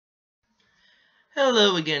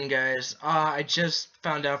Hello again, guys. I just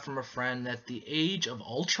found out from a friend that the Age of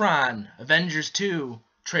Ultron, Avengers 2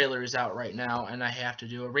 trailer is out right now, and I have to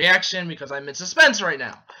do a reaction because I'm in suspense right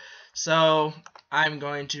now. So I'm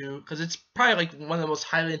going to, because it's probably like one of the most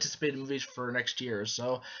highly anticipated movies for next year.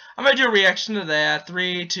 So I'm going to do a reaction to that.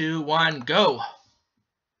 3, 2, 1, go.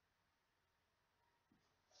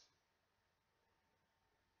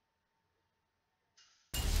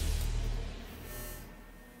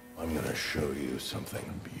 I'm gonna show you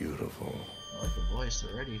something beautiful. I like the voice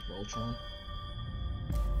already for Ultron.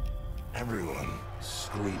 Everyone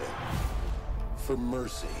screaming for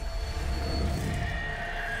mercy.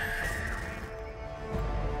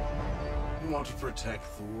 You want to protect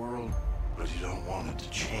the world, but you don't want it to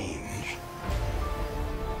change.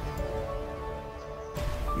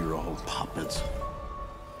 You're all puppets,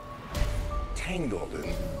 tangled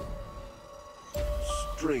in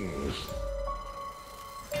strings.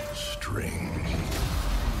 Strings.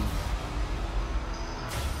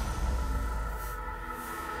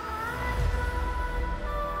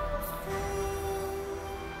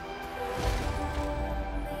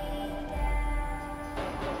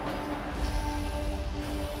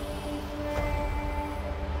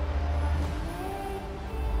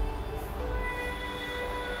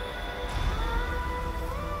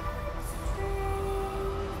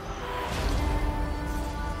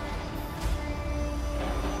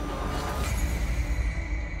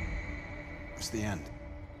 It's the end.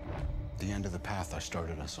 The end of the path I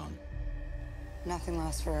started us on. Nothing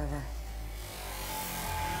lasts forever.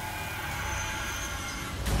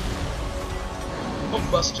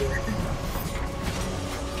 Hulkbuster.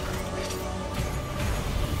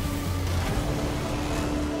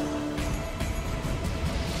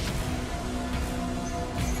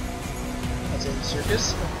 That's in the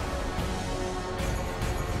circus.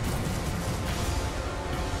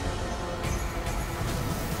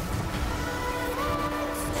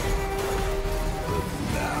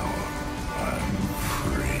 Now I'm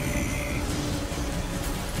free.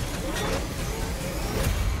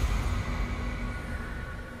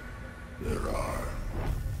 There are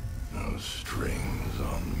no strings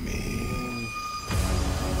on me.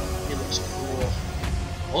 He looks cool.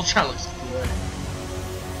 Ultron looks good.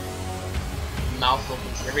 Mouth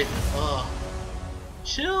opens, everything. Ugh.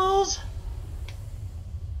 Chills.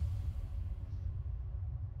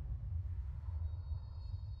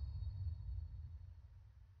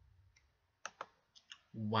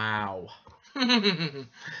 Wow.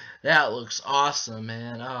 That looks awesome,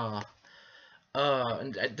 man.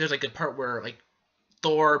 And there's like a part where like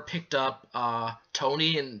Thor picked up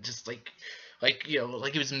Tony and just like like he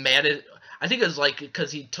was mad at. I think it was like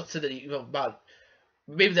because he said that about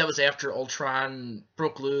maybe that was after Ultron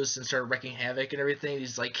broke loose and started wrecking havoc and everything.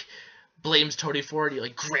 He's like blames Tony for it. He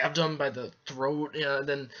like grabbed him by the throat, and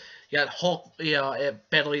then you got Hulk,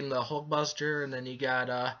 battling the Hulkbuster, and then you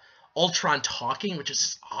got Ultron talking, which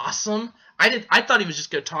is awesome. I thought he was just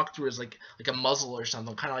gonna talk through his like a muzzle or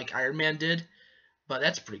something, kind of like Iron Man did. But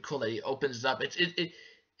that's pretty cool that he opens it up. It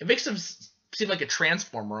makes him seem like a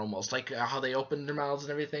transformer almost, like how they open their mouths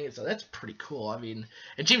and everything. So that's pretty cool. I mean,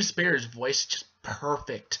 and James Spader's voice is just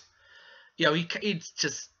perfect. He's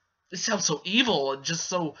just, it sounds so evil and just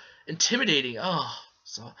so intimidating. Oh,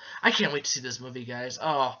 so I can't wait to see this movie, guys.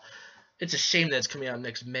 Oh, it's a shame that it's coming out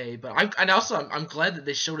next May, but I'm glad that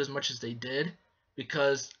they showed as much as they did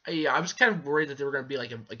because I was kind of worried that they were gonna be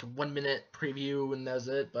like a 1 minute preview and that was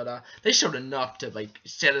it, but they showed enough to like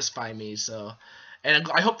satisfy me. So, and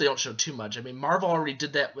I hope they don't show too much. I mean, Marvel already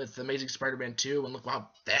did that with Amazing Spider-Man 2, and look how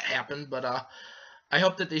that happened. But I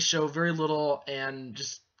hope that they show very little and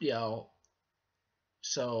just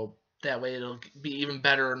so that way it'll be even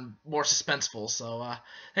better and more suspenseful. So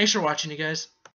thanks for watching, you guys.